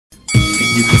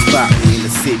You can spot me in the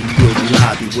city building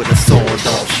lobby with a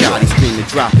sawed-off shot. He's screaming,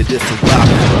 drop it, this a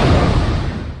robbery.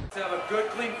 Let's have a good,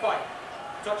 clean fight.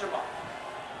 Touch him up.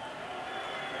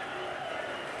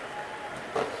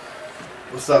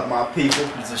 What's up, my people?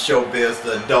 This is ShowBiz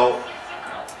the Adult.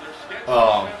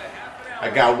 I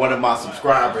got one of my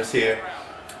subscribers here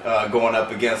going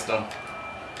up against him.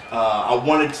 I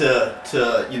wanted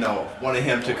wanted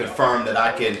him to confirm that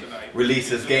I can release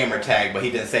his gamer tag, but he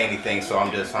didn't say anything, so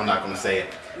I'm not gonna say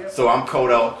it. So I'm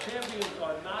Kodo.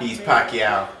 He's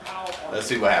Pacquiao. Let's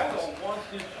see what happens.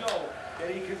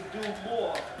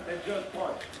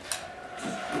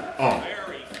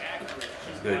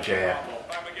 Good jab.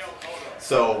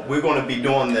 So we're gonna be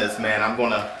doing this, man. I'm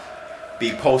gonna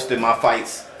be posting my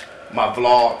fights, my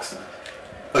vlogs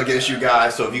against you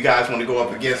guys. So if you guys want to go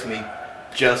up against me,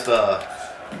 just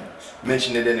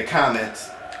mention it in the comments,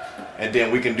 and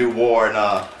then we can do war. And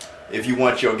if you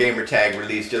want your gamer tag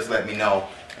released, just let me know,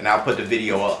 and I'll put the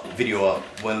video up,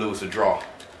 win, lose, or draw.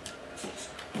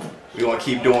 We're gonna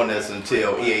keep doing this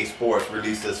until EA Sports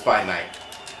release this fight night.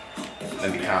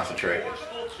 Let me concentrate. Alright,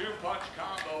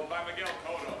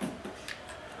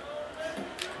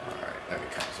 let me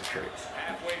concentrate.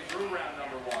 Halfway through round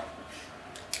number 1.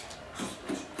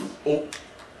 Oh,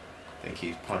 I think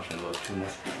he's punching a little too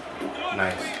much.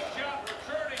 Nice.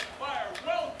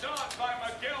 Well done by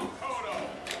Miguel Cotto.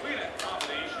 Look at that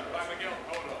combination by Miguel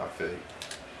Cotto. I feel you.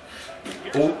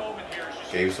 Oh,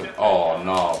 gave some. Oh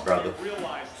no, brother.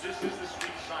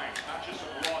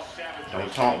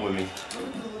 Don't taunt with me.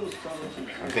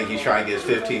 I think he's trying to get his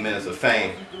 15 minutes of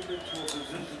fame.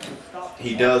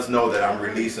 He does know that I'm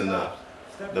releasing the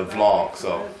vlog,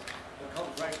 so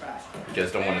he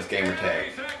just don't want his gamer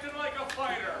tag.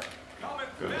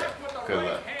 Good luck. Good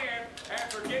luck.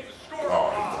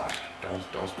 Oh,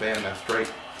 don't spam that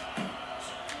straight.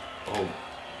 Oh,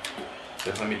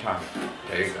 just let me time it.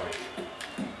 There you go.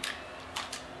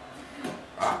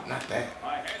 Ah, not that.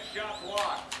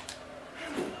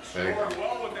 There you go.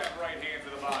 Well with that right hand to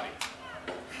the body.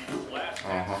 Last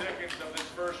 10 seconds of this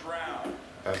first round.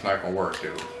 That's not gonna work,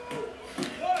 dude.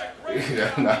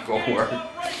 That's not gonna work.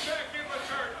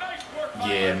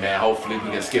 Yeah, man. Hopefully we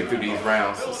can skip through these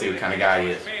rounds and see what kind of guy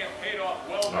he is.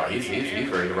 Oh, he's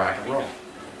ready to rock and roll.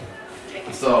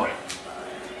 So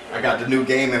I got the new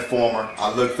Game Informer.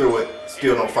 I looked through it.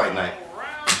 Still no fight night.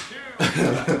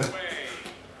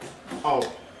 Oh.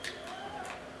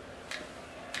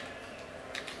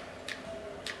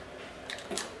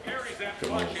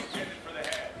 Good move.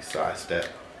 He sidestep.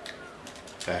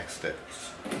 Back step.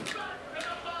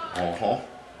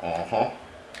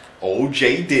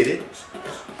 OJ did it.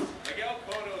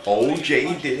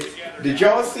 OJ did it. Did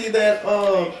y'all see that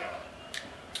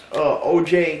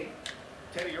OJ,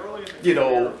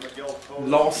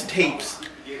 lost tapes?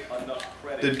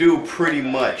 The dude pretty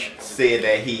much said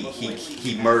that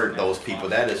he murdered those people.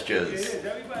 That is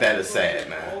sad,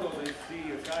 man.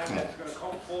 Come on.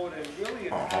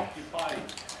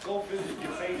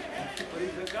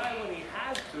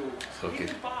 Okay.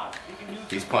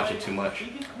 He's punching too much.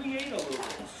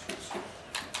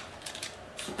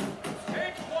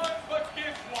 Take one, but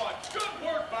give one. Good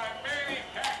work by Manny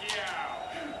Pacquiao.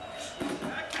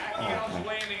 Pacquiao's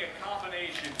landing a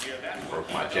combination here. Work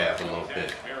my jab a little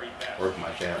bit. Work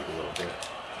my jab a little bit.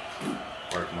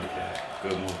 Work my jab.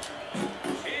 Good move.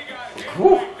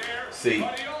 Whew. See,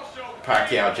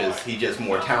 Pacquiao he's just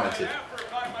more talented.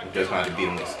 He just not to beat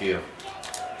him with skill.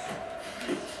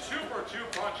 Super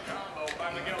two-punch combo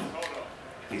by Miguel Cotto.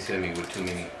 He's hitting me with too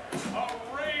many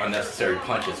unnecessary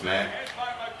punches, man.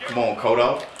 Come on,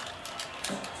 Kodo.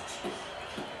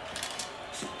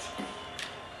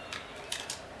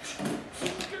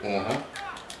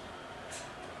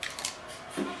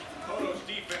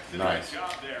 Nice. Job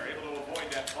there, able to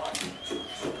avoid that punch.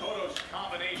 Cotto's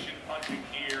combination punching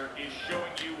here is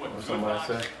showing you what good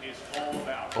boxing is all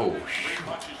about. Oh, 3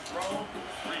 punches thrown,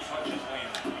 3 punches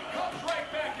landed. Comes right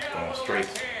back out. Going straight.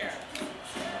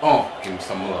 Oh, give me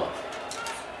some love.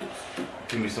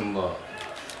 Give me some love.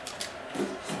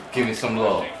 Give me some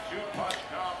love. Two-punch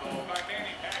combo by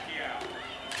Manny Pacquiao.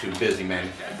 Too busy,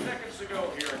 man. 10 seconds to go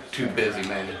here. Too busy,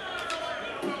 man.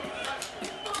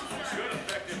 Good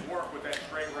effective work with that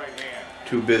straight right hand.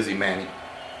 Too busy, Manny.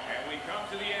 And we come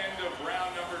to the end of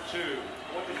round number 2.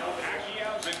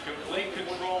 Pacquiao's in complete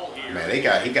control here. Man, they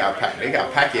got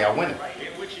Pacquiao winning.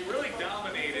 In which he really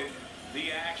dominated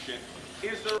the action.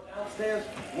 Is there downstairs?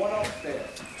 One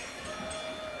upstairs.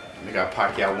 They got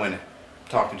Pacquiao winning.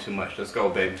 Talking too much. Let's go,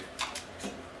 baby.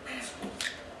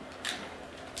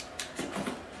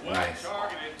 Nice.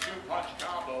 Targeted two-punch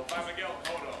combo by Miguel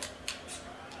Cotto.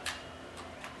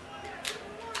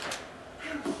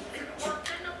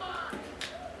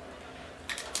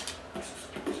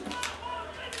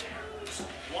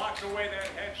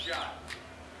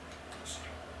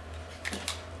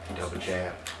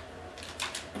 jab.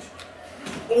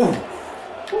 Ooh.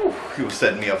 Ooh. He was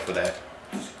setting me up for that.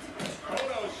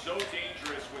 Cotto's so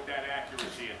dangerous with that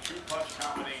accuracy. A two-punch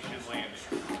combination landing.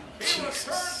 He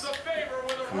returns the favor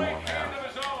with a right hand of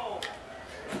his own.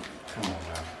 Come on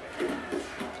now.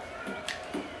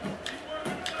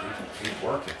 He's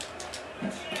working.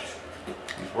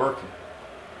 He's working.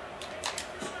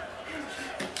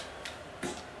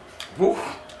 Woo.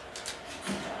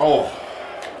 Oh.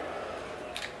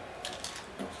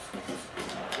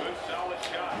 Good solid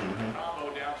shot.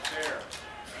 Combo downstairs.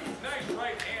 Nice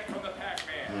right hand from the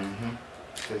Pac-Man.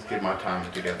 Let's get my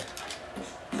timing together.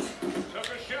 Took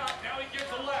a shot. Now he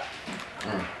gets a left.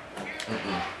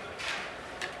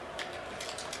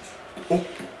 Oh.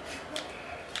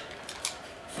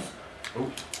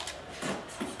 Oh.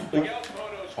 Miguel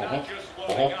Cotto's not just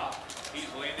loading up. He's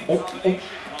landing combination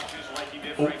punches like he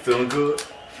did right feeling good.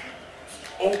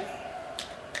 Oh.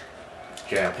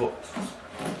 Jab hook.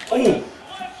 Oh. Let's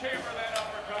hammer that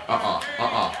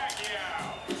uppercut.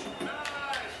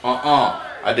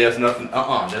 There's nothing.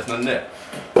 There's nothing there.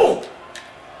 Boom.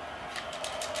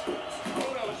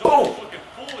 Cotto's almost looking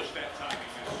foolish that timing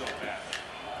is so bad.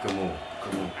 Good move.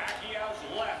 Good move. Pacquiao's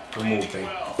left. Good move, baby.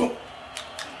 Boom.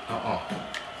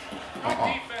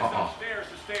 Defense upstairs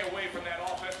to stay away from that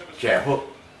offensive attack. Jab hook.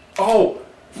 Oh.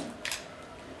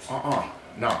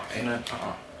 No, ain't nothing.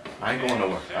 I ain't going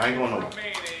nowhere. I ain't going nowhere.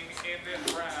 Remaining in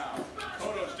this round.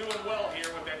 Cotto's doing well here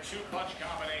with that two-punch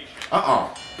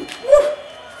combination. Woo.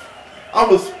 I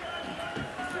was.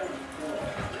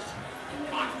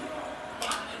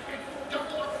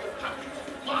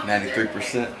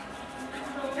 $93%.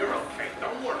 You're okay.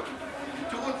 Don't worry.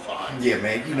 You're doing fine. Yeah,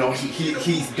 man. You know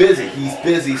he's busy. He's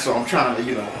busy, so I'm trying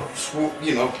to swoop.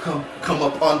 Come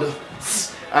up under.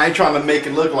 I ain't trying to make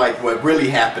it look like what really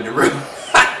happened in real.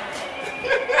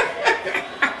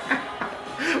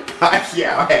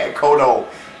 Yeah, I had Cotto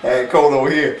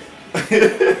here.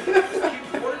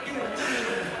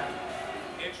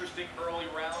 Interesting early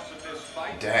rounds of this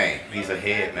fight. Dang, he's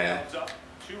ahead, man.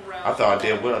 I thought I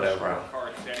did well that round.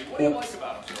 What do you like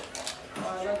about him so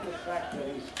far? I like the fact that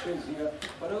he's busier,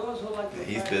 but I also like the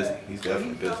He's fact busy. that He's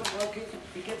definitely busy. working,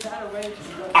 he gets out of range and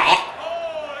he goes,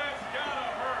 Oh, that's gotta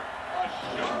hurt. A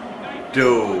sharp knife.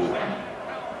 Dude,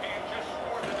 And just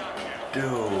scored the knockout.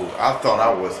 dude, I thought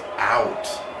I was out.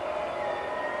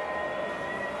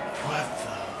 What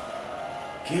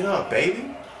the? Get up, baby.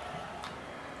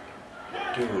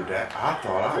 Dude, I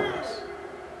thought I was.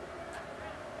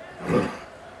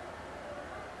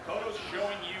 Cotto's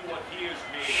showing you what he is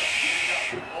made of.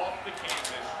 Getting up off the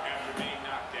canvas after being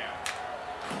knocked down.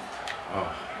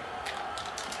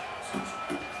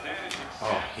 That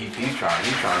is He's trying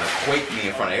to quake me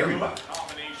in front of everybody.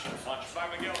 combination punch by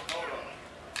Miguel Cotto.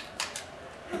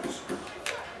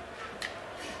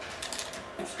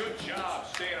 Good job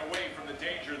staying away from the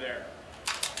danger there.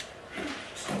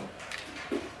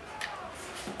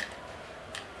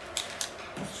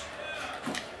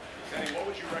 Teddy, what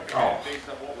would you recommend based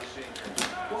on what we're seeing here?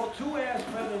 well, two ass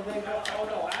men and they go, oh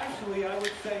no, actually I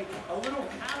would say a little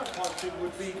counterpunching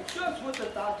would be just what the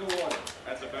doctor ordered.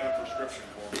 That's a better prescription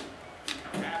for me.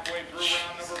 Halfway through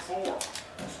round number 4.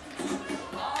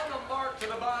 On the mark to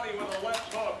the body with a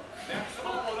left hook. That's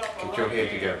followed up a Get your right head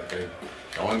hand. together, baby.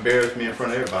 Don't embarrass me in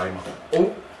front of everybody.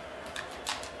 Oh.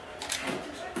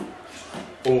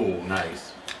 Oh,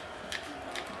 nice.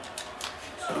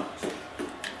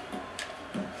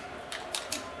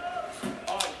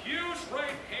 A huge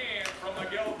right hand from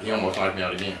Miguel Cotto. He almost knocked me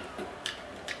out again.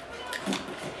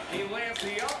 He lands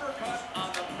the uppercut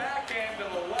on the back end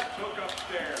of the left hook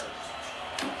upstairs.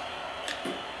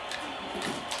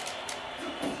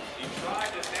 He tried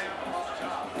to nab him up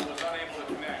top, but was unable to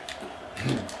connect.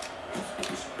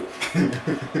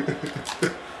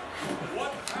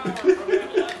 What power from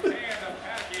that left hand of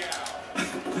Pacquiao.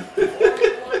 More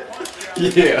than one punch out.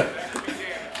 Yeah. That could be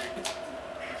damaging.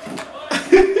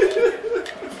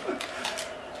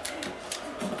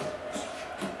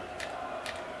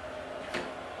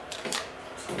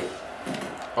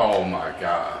 Oh my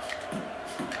gosh.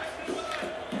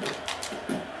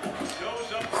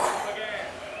 Goes up again.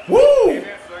 Woo! And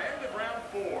that's the end of round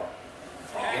 4.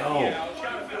 Pacquiao's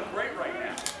got to feel great right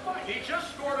now. He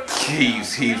just scored a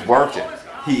He's working.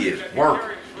 He is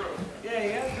working. Yeah, he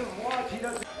has to watch. He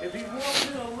doesn't. If he walks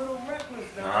in a little reckless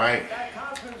now, All right. that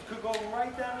confidence could go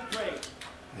right down the drain.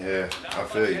 Yeah, I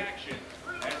feel you.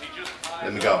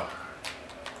 Let me go.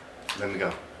 Let me go.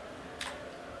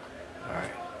 All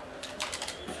right.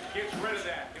 Gets rid of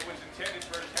that. It was intended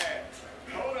for his head.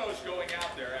 Cotto's going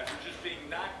out there after just being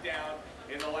knocked down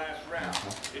in the last round.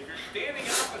 If you're standing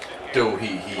opposite him, Dude,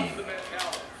 what's the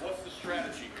mentality? What's the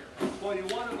strategy here? Well, you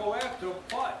want to go after him,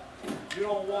 but you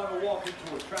don't want to walk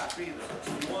into a trap either.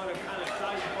 You want to kind of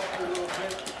size him up a little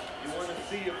bit. You want to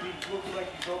see if he looks like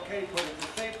he's okay, but at the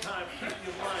same time, keep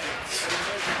your mind that he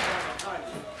may be trying to hide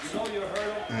you. You know you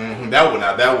hurt him. That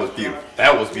was beautiful.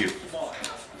 That was beautiful.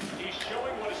 He's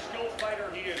showing what a skilled fighter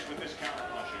he is with this counter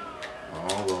punching.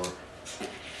 Oh Lord.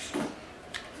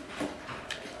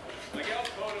 Miguel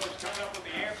Cotto is coming up with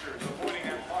the answers, avoiding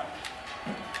that punch.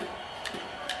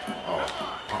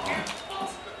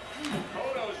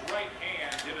 Cotto's right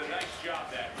hand did a nice job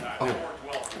that time. That worked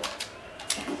well for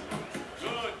him.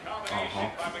 Good combination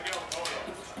by Miguel Cotto.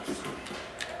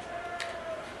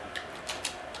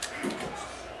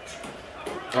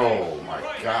 Oh my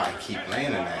God, keep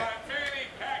landing that.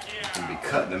 He'll be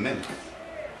cutting him in.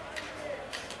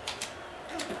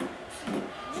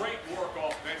 Great work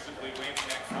offensively, landing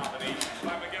that combination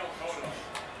by Miguel Cotto.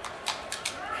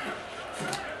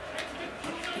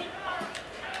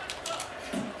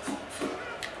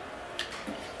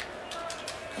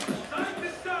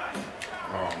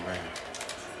 Oh man.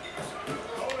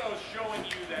 Cotto's showing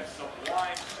you that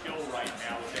sublime skill right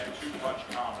now with that two-punch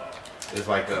combo. It's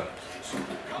like a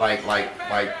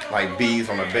like bees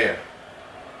on a bear.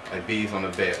 Like bees on a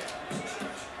bear.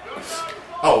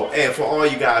 Oh, and for all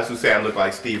you guys who say I look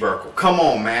like Steve Urkel, come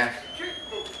on, man.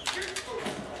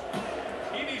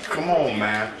 Come on,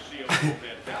 man.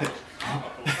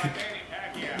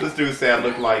 This dude said I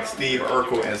look like Steve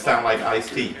Urkel and sound like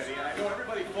Ice-T.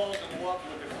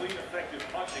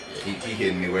 He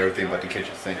hitting me with everything but the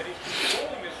kitchen sink.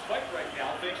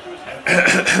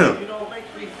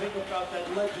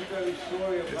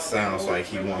 It sounds like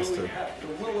he wants to.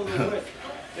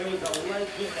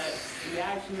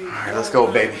 Alright, let's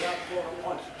go, baby.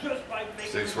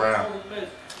 6th round.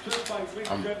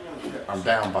 I'm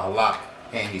down by a lot,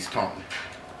 and he's taunting.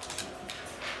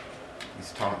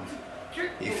 He's taunting.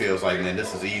 He feels like, man,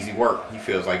 this is easy work. He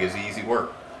feels like it's easy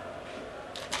work.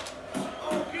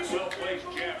 Well placed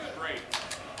jab straight.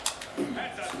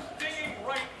 That's a stinging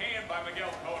right hand by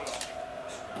Miguel Cotto.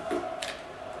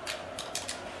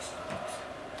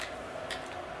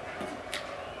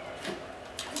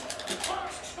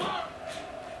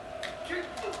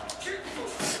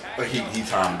 But he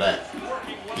timed that.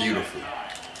 Beautiful.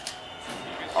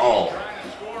 Oh. Trying to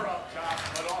score up top,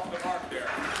 but off the mark there.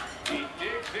 He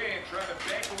digs in, trying to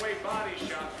bank away body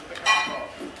shots with the combo.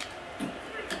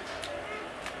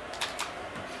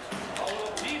 A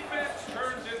little defense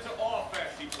turns into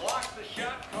offense. He blocks the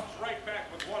shot, comes right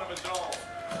back with one of his own.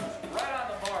 Right on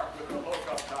the mark with the hook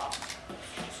up top.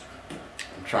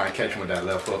 I'm trying to catch him with that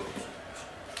left hook.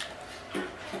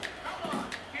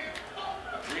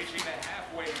 Reaching the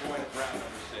halfway point of round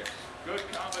number 6. Good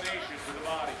combination for the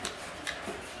body.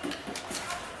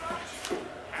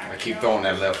 I keep throwing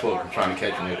that left hook. I'm trying to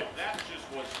catch him with it. That just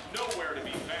was nowhere to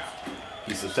be found.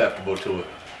 He's susceptible to it.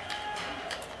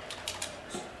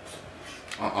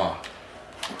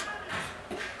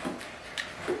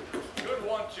 Good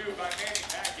 1-2 by Manny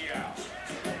Pacquiao.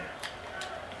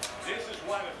 This is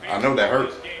why the I know that hurt.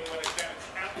 this game when it's at its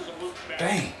absolute best.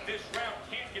 Dang. This round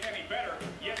can't get any better,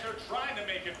 yet they're trying to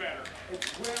make it better.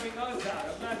 It's wearing us out.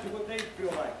 Imagine what they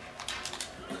feel like.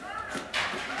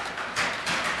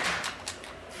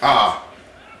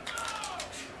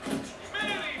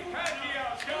 Manny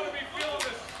Pacquiao's got to be feeling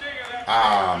the sting of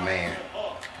that. Man.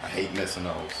 I hate missing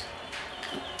those.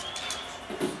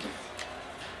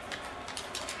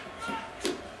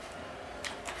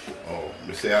 Oh,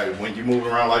 you see how when you move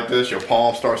around like this, your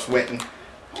palms start sweating.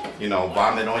 You know,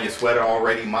 vomit on your sweater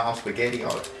already, mild spaghetti.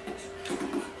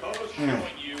 Cotto's showing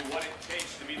you what it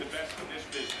takes to be the best in this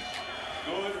business.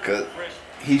 Good, crisp.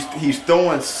 He's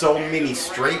throwing so many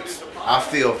straights. I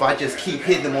feel if I just keep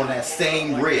hitting him on that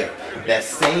same rib, that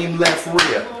same left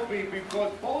rib.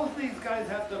 Because both these guys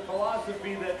have the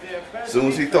philosophy that they're best. As soon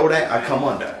as he throw that, I come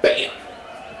under. Bam.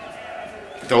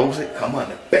 Throws it, come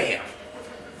under. Bam.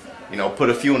 You know, put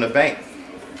a few in the bank.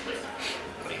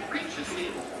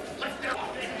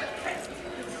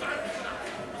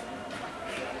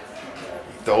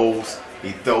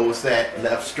 He throws that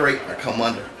left straight, I come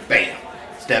under. Bam.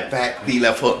 Step back, B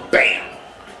left hook. Bam.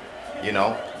 You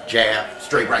know, jab,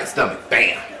 straight right stomach.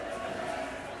 Bam.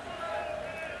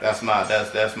 That's my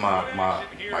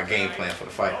game plan for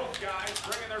the fight. Both guys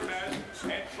bringing their best,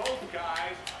 and both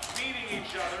guys beating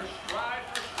each other stride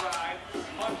for stride,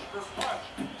 punch for punch.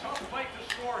 Tough fight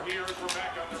to score here as we're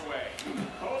back underway.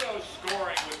 Cotto's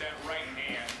scoring with that right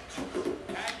hand.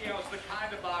 Pacquiao's the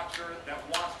kind of boxer that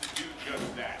wants to do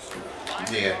just that. Find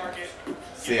the target.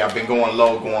 See, I've been going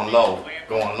low,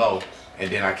 and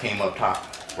then I came up top.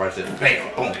 Right there.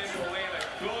 Bam, boom.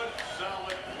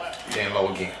 Then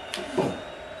low again. Boom.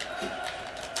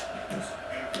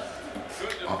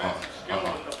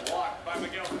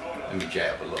 Let me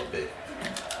jab a little bit.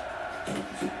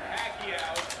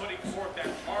 Pacquiao is putting forth that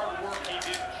hard work he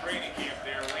did in training camp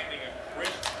there, landing a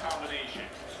crisp combination.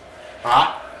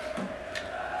 Hot.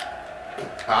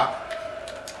 Hot.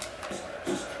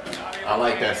 I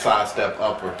like that side step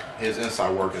upper. His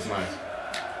inside work is nice.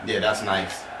 Yeah, that's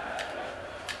nice.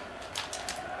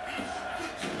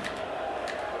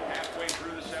 Halfway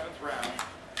through the 7th round.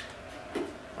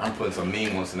 I'm putting some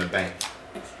mean ones in the bank.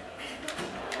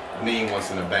 Mean ones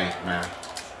in the bank, man.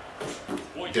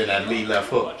 Then that lead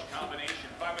left hook.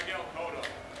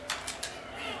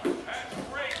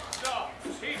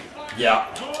 Yeah.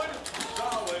 Good,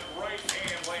 solid right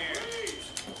hand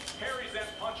lands. Carries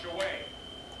that punch away.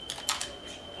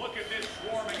 Look at this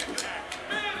swarming attack.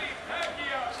 Manny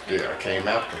Pacquiao. Yeah, I came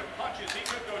after. Punches, he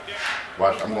could go down.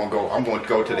 Watch, I'm gonna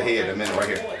go to the head in a minute right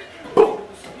here. Boom.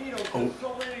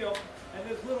 So many of them, and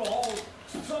there's little holes.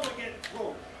 Some are getting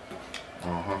through.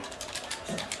 Uh-huh.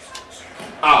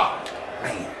 Ah,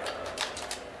 man.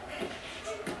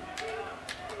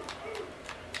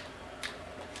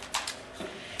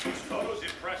 Photos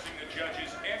impressing the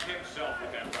judges and himself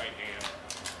with that right hand.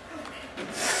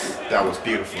 That was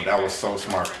beautiful. That was so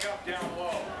smart. Bring up down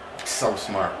low. So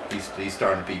smart. He's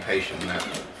starting to be patient now.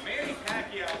 Manny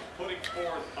Pacquiao putting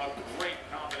forth a great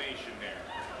combination there.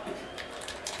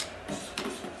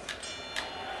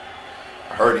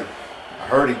 I heard him. I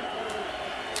heard him.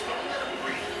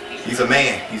 He's a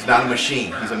man. He's not a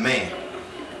machine. He's a man.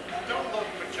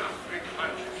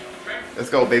 Let's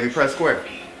go, baby. Press square.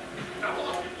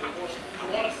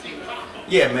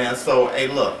 Yeah, man. So, hey,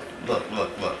 look.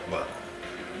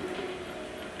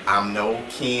 I'm no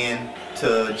kin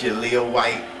to Jaleel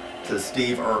White, to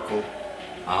Steve Urkel.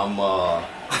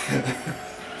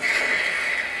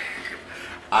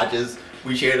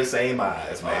 We share the same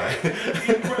eyes, man. I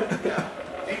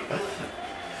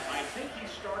think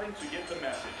he's starting to get the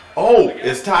message. Oh,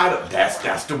 it's tied up.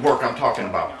 That's the work I'm talking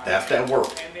about. That's that work.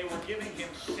 And they were giving him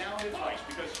sound advice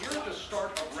because here at the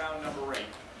start of round number 8,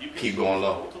 you can Keep going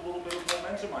low. a little bit of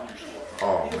momentum on your score.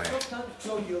 Oh, Yeah, man. sometimes,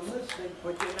 Joe, you're listening,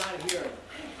 but you're not hearing.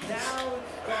 Now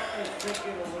it's starting to sink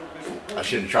in a little bit. I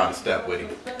shouldn't try to step with him.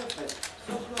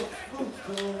 Those little scoops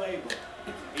to the label.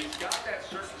 He's got that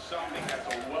certain something that's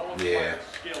a well-acquired Yeah.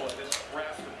 skill at this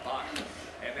craft of boxing.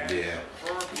 And that is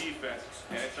superb defense,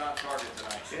 and it's on target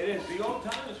tonight. It is. The old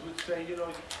timers would say, you know,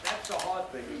 that's the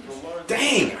hard thing, is to learn.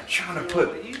 Dang, I'm trying to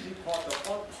put The easy part, the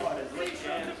fun part is late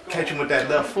hands. catch him with that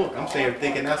left hook. I'm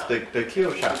thinking that's the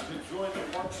kill shot. He's enjoying the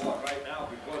fun part right now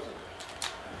because of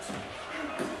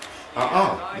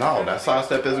it. No, that side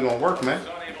step isn't gonna work, man. He's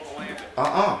unable to land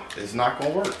it. It's not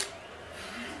gonna work.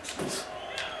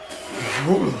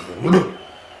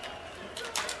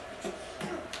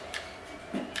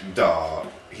 Dog,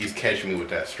 he's catching me with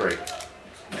that straight.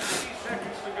 90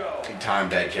 seconds to go. He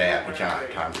timed that jab,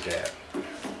 timed the jab.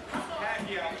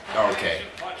 Pacquiao Okay.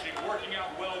 punching, working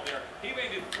out well there. He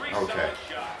landed 3 Okay. solid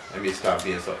shots. Let me stop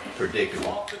being so predictable.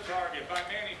 Off the target by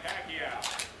Manny Pacquiao.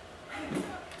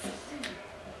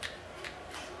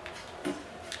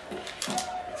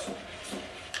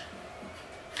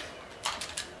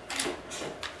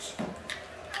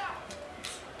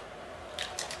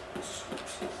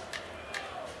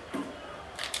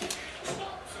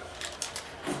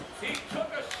 He took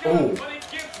a shot, Ooh. but he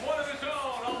gives one of his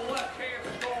own. A left-hand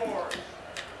scores.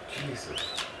 Jesus.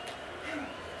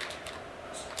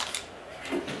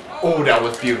 Oh, that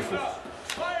was beautiful.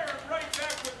 Fired right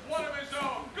back with one of his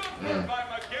own. Good work by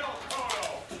Miguel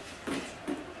Cotto.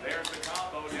 There's the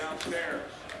combo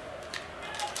downstairs.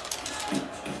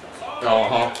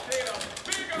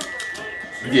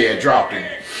 Yeah, dropped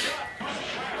him.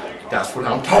 That's what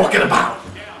I'm talking about.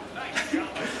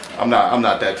 I'm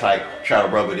not that type. Try to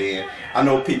rub it in. I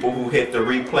know people who hit the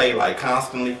replay like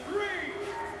constantly.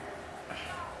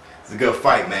 It's a good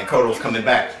fight, man. Cotto's coming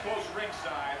back.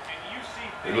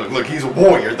 Look, he's a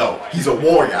warrior though. He's a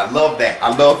warrior. I love that.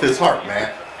 I love his heart,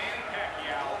 man.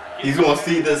 He's gonna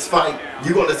see this fight.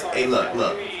 You're gonna say, hey,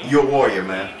 look, you're a warrior,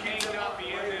 man.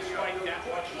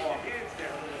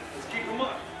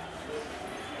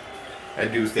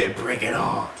 That dude said, bring it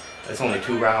on. There's only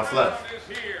 2 rounds left.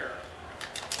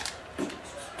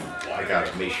 I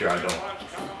gotta make sure I don't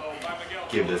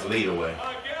give this lead away.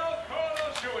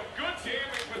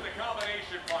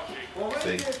 Well, right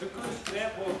See. there's a good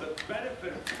example of the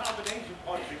benefit of combination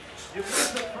punching. You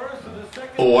miss the first and the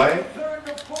second, Boy. the third and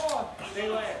the fourth, they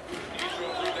land.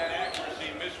 That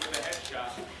accuracy, missed with the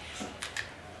headshot.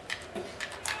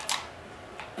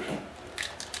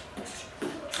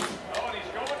 Oh, and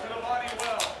he's going to the body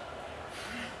well.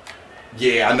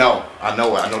 Yeah, I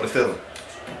know the feeling.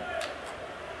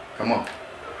 Come on.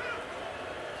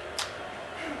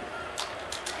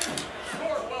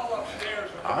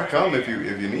 I'll come if you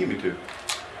need me to.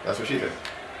 That's what she said.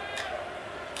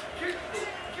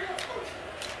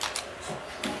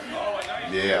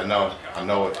 Yeah, I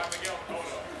know it.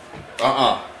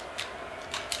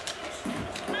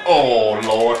 Oh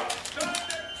Lord.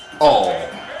 Oh.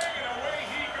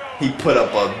 He put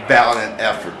up a valiant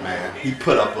effort, man. He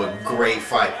put up a great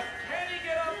fight.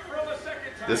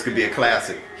 This could be a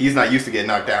classic. He's not used to getting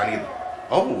knocked down either.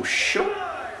 Oh, sure.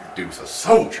 Dude's a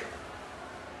soldier.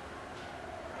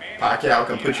 Pacquiao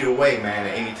can put you away, man,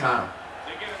 at any time.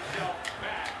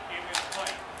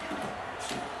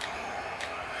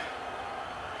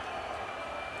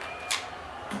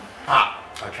 Ah,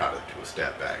 I tried to do a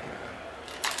step back, man.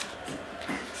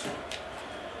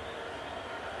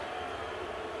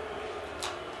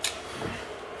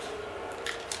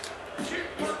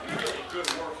 Good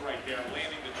work right there,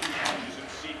 landing the 2 punches in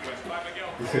sequence by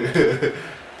Miguel.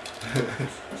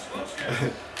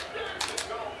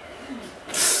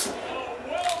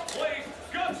 Well-placed,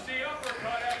 gutsy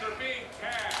uppercut after being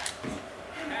tagged.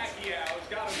 Pacquiao's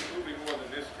got to be moving more than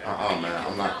this time. Man,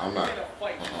 I'm not.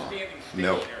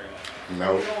 Nope.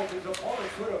 Nope.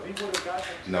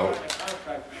 Nope.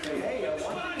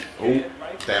 Ooh,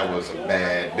 that was a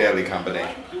bad, deadly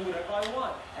combination. Do whatever I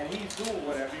want, and he's doing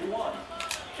whatever he wants.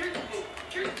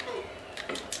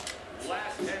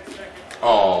 Last 10 seconds.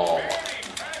 Oh.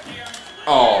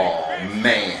 Oh,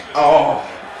 man. Oh.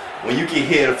 When you get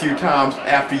hit a few times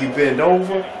after you bend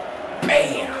over,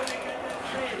 man.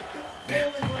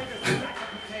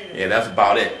 Yeah, that's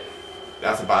about it.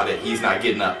 That's about it. He's not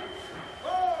getting up.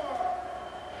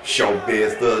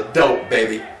 ShowBiz the adult,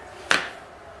 baby.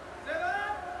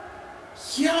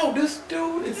 Yo, this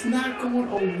dude is not going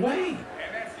away.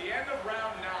 And that's the end of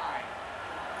round 9.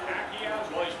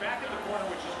 Pacquiao, well, he's back in the corner,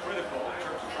 which is critical in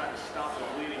terms of trying to stop the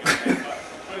bleeding.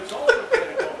 But it's also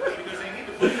critical because they need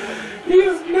to put He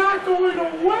is not going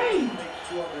away. Make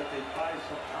sure that they buy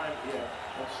some time here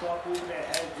and start moving their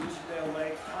head, using their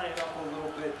legs, tying up a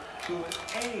little bit, doing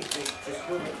anything to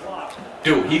kill the clock.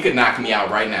 Dude, he could knock me out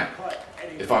right now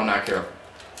if I'm not careful.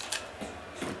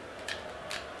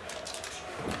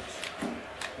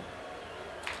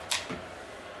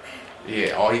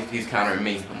 Yeah, all he's countering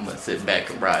me. I'm gonna sit back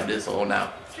and ride this on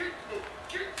out.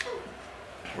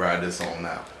 Ride this on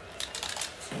out.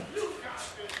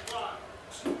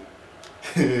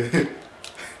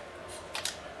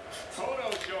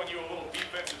 Toto's showing you a little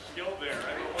defensive skill there.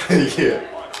 Yeah.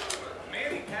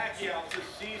 Manny Pacquiao's a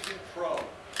seasoned pro,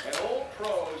 and old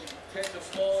pros tend to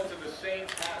fall into the same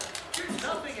pattern.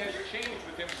 Nothing has changed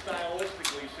with him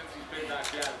stylistically since he's been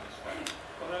knocked out in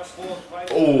this fight.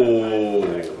 Oh,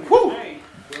 whew.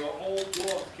 Old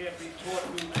dogs can't be taught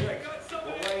new tricks.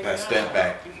 That step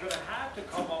back. He's gonna have to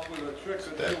come up with a trick or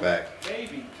Step two, back.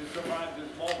 maybe to survive this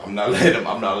moment. I'm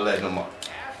not letting him up.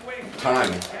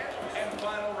 Timing. And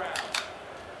final round.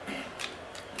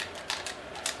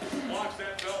 Blocks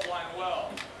that belt line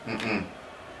well.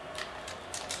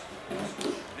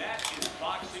 That is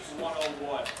boxing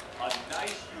 101. A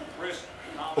nice, brisk.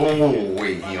 Oh,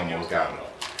 wait, he almost got him.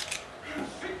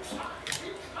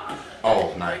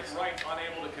 Oh, nice. Right,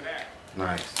 unable to connect.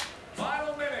 Nice.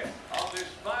 Final minute of this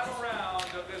final round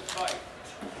of this fight.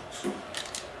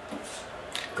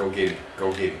 Go get him.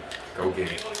 Go get him. Go get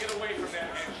him. Able to get away from that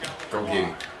head shot with Go the get him.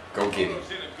 block. Go get him.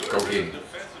 Toto's in a good Go get rhythm him.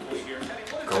 defensively here.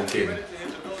 Go get him. Credit to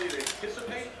his ability to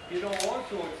anticipate. You know,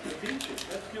 also it's the teaching.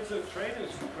 Let's give the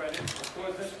trainers some credit. Of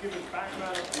course, let's give his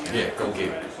background of the Yeah, go get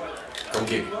him. Go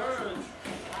get him.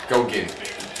 Go get him.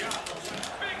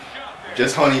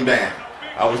 Just hunt him down.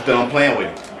 I was done playing with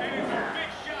him.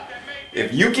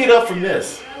 If you get up from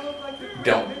this,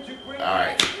 don't.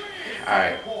 Alright.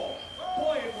 Alright.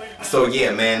 So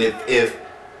yeah, man, if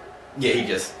he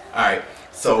just alright.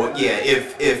 So yeah,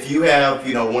 if you have,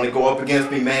 want to go up against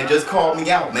me, man, just call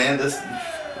me out, man.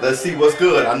 Let's see what's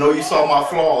good. I know you saw my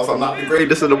flaws. I'm not the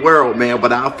greatest in the world, man,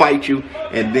 but I'll fight you,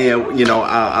 and then,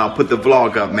 I'll put the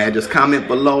vlog up, man. Just comment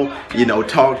below,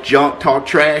 talk junk, talk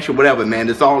trash, or whatever, man.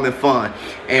 It's all in fun,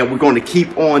 and we're going to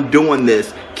keep on doing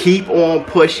this. Keep on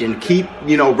pushing. Keep,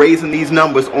 raising these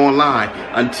numbers online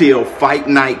until Fight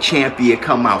Night Champion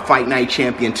come out, Fight Night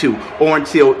Champion 2, or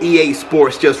until EA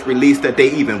Sports just released that they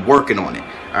even working on it.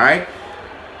 All right.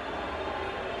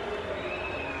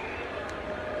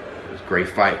 Great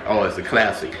fight. Oh, it's a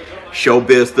classic.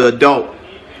 ShowBiz the adult.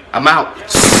 I'm out.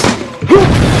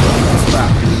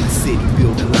 City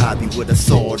building lobby with a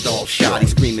sawed-off shot. He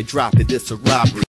screaming, drop it. This a robbery.